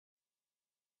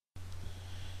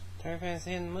Everyone's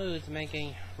in the mood to make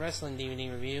a wrestling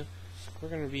DVD review. We're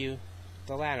going to review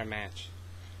the ladder match,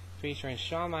 featuring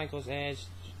Shawn Michaels, Edge,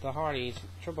 the Hardys,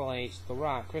 Triple H, The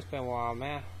Rock, Chris Benoit,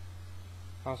 Bret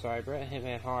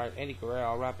Hitman Hart, Eddie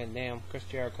Guerrero, Rob Van Dam, Chris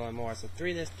Jericho, and more. It's a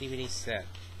 3-disc DVD set.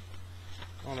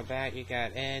 On the back, you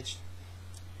got Edge.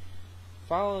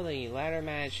 Follow the ladder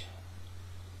match,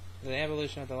 the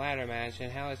evolution of the ladder match,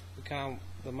 and how it's become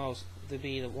one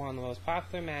of the most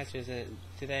popular matches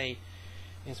today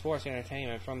in sports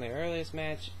entertainment, from the earliest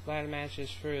ladder matches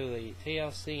through the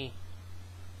TLC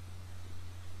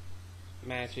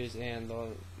matches and the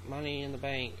Money in the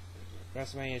Bank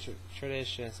WrestleMania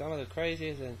tradition. Some of the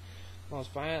craziest and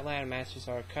most violent ladder matches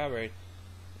are covered.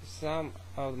 Some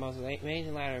of the most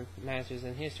amazing ladder matches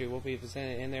in history will be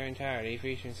presented in their entirety,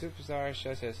 featuring superstars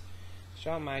such as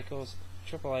Shawn Michaels,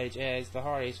 Triple H, Edge, the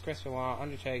Hardys, Chris Benoit,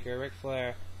 Undertaker, Ric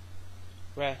Flair,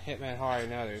 Bret Hitman Hart,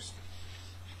 and others.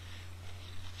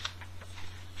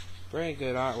 Very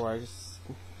good artwork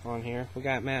on here. We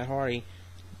got Matt Hardy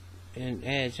and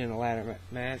Edge in the ladder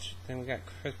match. Then we got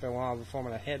Chris Benoit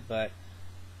performing a headbutt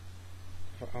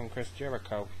on Chris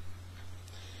Jericho.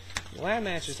 The ladder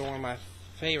matches are one of my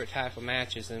favorite type of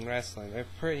matches in wrestling.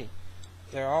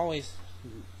 They're always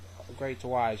great to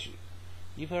watch.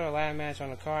 You put a ladder match on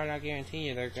the card, I guarantee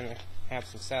you they're gonna have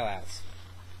some sellouts.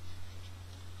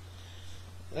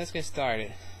 Let's get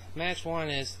started. Match 1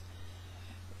 is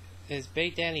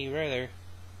Big Daddy Ritter,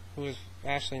 who is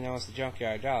actually known as the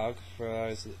Junkyard Dog, for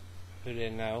those who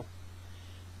didn't know,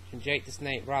 and Jake the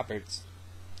Snake Roberts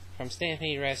from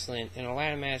Stampede Wrestling in a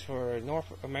ladder match for a North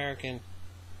American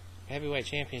Heavyweight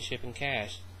Championship in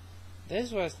cash.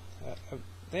 This was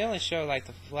they only showed like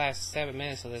the last 7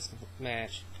 minutes of this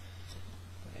match,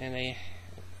 and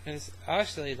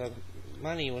actually the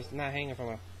money was not hanging from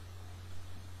a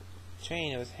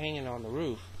chain; it was hanging on the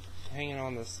roof, hanging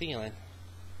on the ceiling.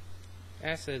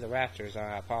 Actually, the rafters.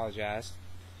 I apologize.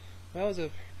 Well,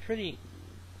 it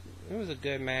was a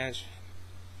good match,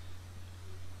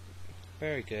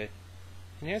 very good.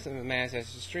 And here's a match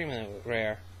that's extremely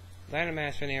rare. Ladder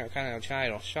match for the Intercontinental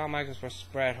title. Shawn Michaels vs.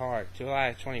 Bret Hart,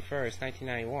 July 21st,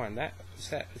 1991. That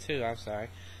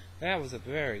was a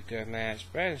very good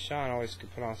match. Bret and Shawn always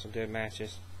could put on some good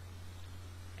matches.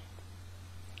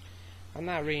 I'm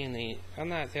not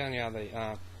telling you all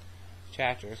the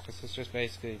chapters, because it's just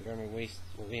basically going to waste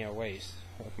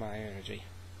of my energy.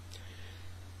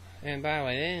 And by the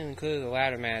way, they didn't include the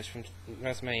ladder match from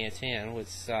WrestleMania 10, which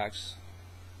sucks.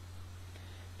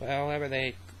 But however,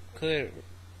 they included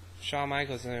Shawn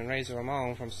Michaels and Razor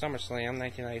Ramon from SummerSlam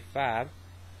 1995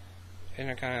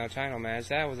 Intercontinental title match.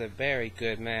 That was a very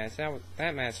good match.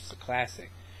 That match was a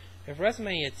classic. If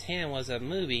WrestleMania 10 was a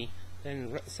movie,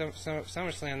 then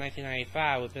SummerSlam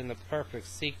 1995 would have been the perfect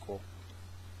sequel.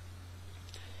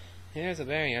 Here's a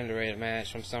very underrated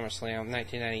match from SummerSlam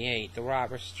 1998, The Rock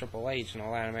vs. Triple H in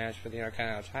a ladder match for the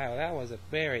Intercontinental title. That was a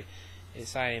very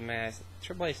exciting match.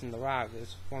 Triple H and The Rock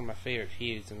is one of my favorite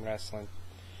feuds in wrestling,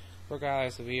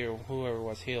 regardless of whoever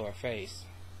was heel or face.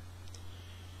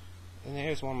 And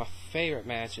here's one of my favorite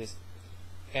matches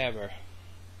ever.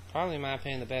 Probably, in my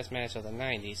opinion, the best match of the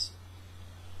 90s.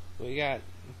 We got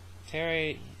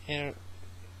Terry's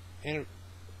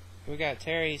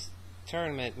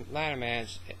tournament ladder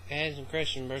match, Edge and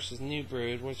Christian versus New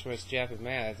Brood, which was Jeff and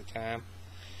Matt at the time.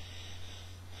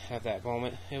 At that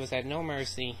moment, it was at No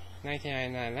Mercy,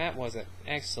 1999. That was an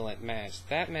excellent match.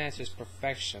 That match is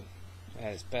perfection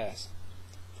at its best.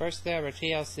 First ever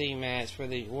TLC match for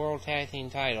the World Tag Team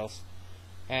titles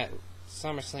at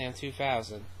SummerSlam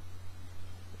 2000.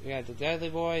 We got the Dudley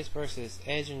Boys versus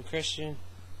Edge and Christian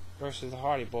versus the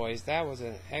Hardy Boys. That was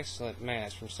an excellent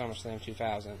match from SummerSlam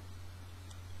 2000.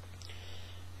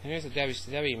 And here's a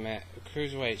WCW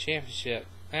Cruiserweight Championship.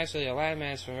 Actually, a ladder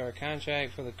match for her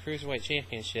contract for the Cruiserweight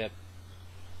Championship.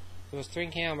 It was 3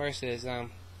 count versus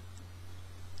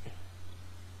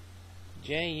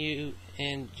JUNG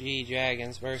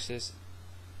Dragons versus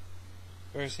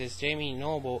Jamie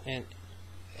Noble and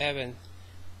Evan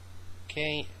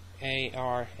KARAGIAS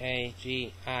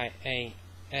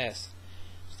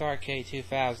Starrcade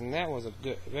 2000. That was a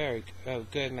very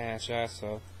good match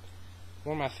also.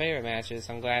 One of my favorite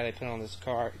matches, I'm glad they put on this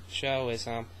show, is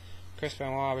Chris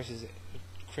Benoit vs.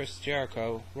 Chris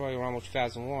Jericho, Royal Rumble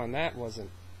 2001. That was a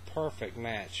perfect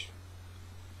match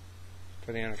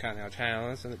for the Intercontinental title.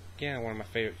 That's, again, one of my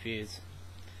favorite feuds.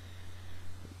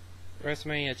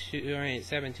 WrestleMania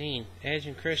 217, Edge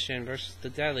and Christian versus the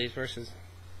Dudleys versus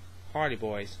Hardy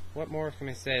Boys. What more can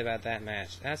we say about that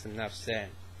match? That's enough said.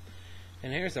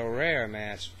 And here's a rare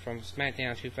match from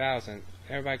SmackDown 2000.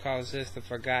 Everybody calls this the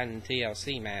Forgotten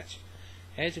TLC match.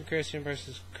 Edge and Christian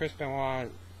versus Chris Benoit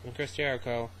and Chris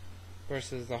Jericho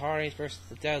versus the Hardys versus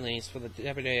the Dudleys for the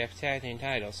WWF Tag Team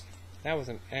titles. That was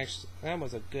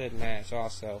a good match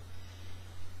also.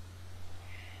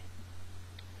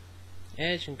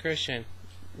 Edge and Christian,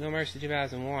 No Mercy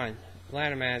 2001,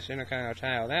 ladder match, Intercontinental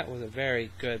title. That was a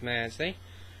very good match. They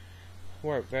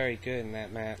worked very good in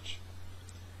that match.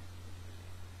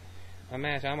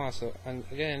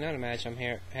 Another match I'm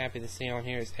happy to see on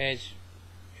here is Edge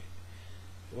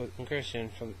and Christian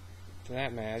from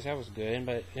that match. That was good,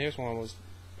 but this one was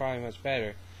probably much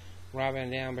better. Rob Van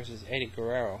Dam versus Eddie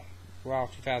Guerrero, Raw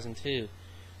 2002.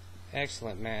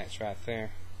 Excellent match right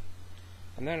there.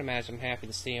 Another match I'm happy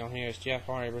to see on here is Jeff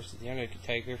Hardy versus The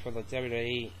Undertaker for the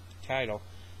WWE title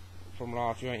from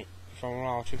Raw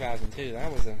 2002.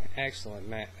 That was an excellent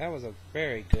match. That was a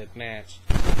very good match.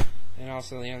 And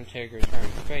also The Undertaker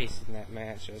turned face in that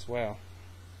match as well.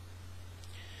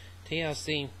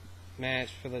 TLC match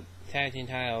for the tag team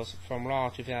titles from Raw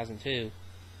 2002.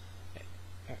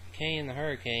 Kane the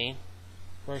Hurricane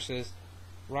versus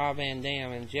Rob Van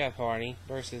Dam and Jeff Hardy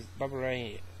versus Bubba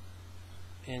Ray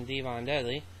and Devon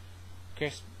Dudley,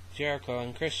 Chris Jericho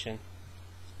and Christian.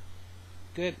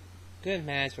 Good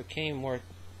match, but Kane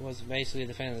was basically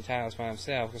defending the titles by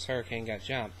himself because Hurricane got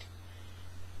jumped.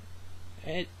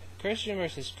 Christian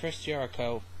versus Chris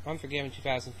Jericho, Unforgiven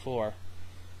 2004,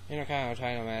 Intercontinental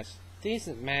title match.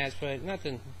 Decent match, but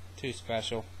nothing too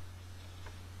special.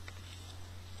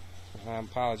 I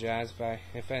apologize if I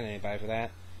offended anybody for that.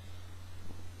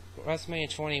 WrestleMania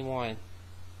 21.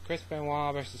 Chris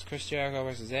Benoit versus Chris Jericho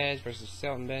versus Edge versus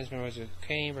Shelton Benjamin versus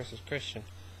Kane versus Christian.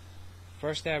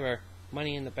 First ever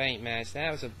Money in the Bank match.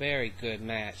 That was a very good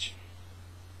match.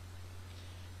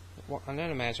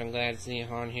 Another match I'm glad to see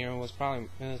on here was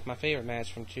my favorite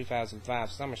match from 2005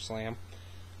 SummerSlam.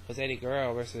 Was Eddie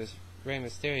Guerrero versus Rey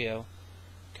Mysterio,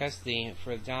 custody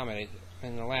for Dominic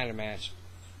in the ladder match.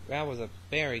 That was a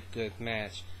very good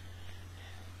match.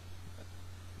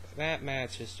 That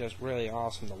match is just really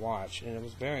awesome to watch, and it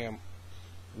was very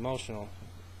emotional.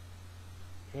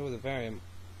 It was a very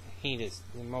heated,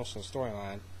 emotional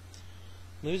storyline.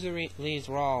 Loser leaves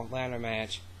Raw ladder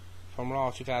match from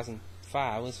Raw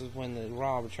 2005. This was when the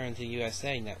Raw returned to the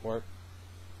USA Network.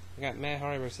 We got Matt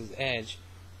Hardy versus Edge,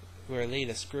 where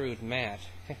Lita screwed Matt.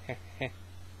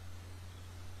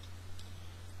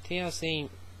 TLC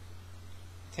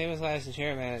Tables, Ladders, and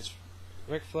Chair match.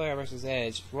 Ric Flair versus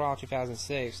Edge, Raw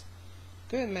 2006.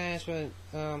 Good match, but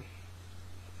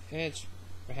Edge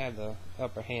had the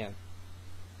upper hand.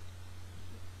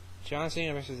 John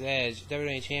Cena versus Edge,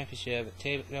 WWE Championship,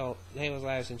 Tables,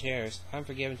 Ladders, and Chairs,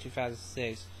 Unforgiven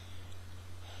 2006.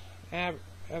 It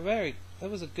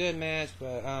was a good match,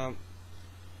 but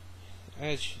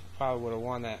Edge probably would have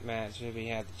won that match if he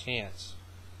had the chance.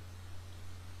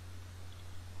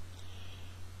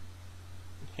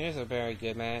 Here's a very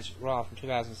good match, Raw from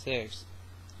 2006.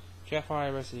 Jeff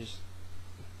Hardy versus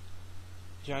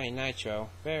Johnny Nitro.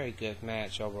 Very good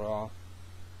match overall.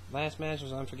 Last match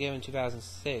was Unforgiven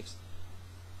 2006.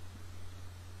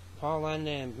 Paul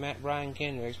London and Brian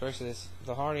Kendricks versus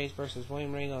the Hardys versus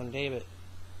William Regal and David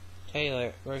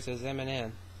Taylor versus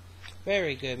Eminem.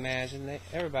 Very good match, and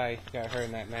everybody got hurt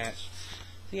in that match.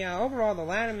 So yeah, overall the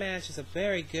ladder match is a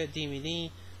very good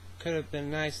DVD. Could have been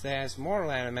nice to have some more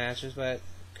ladder matches, but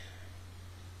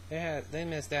they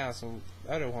missed out some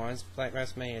other ones like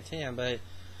WrestleMania 10. But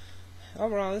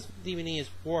overall, this DVD is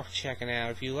worth checking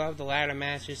out. If you love the ladder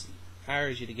matches, I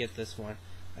urge you to get this one.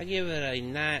 I give it a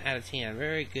 9 out of 10.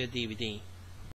 Very good DVD.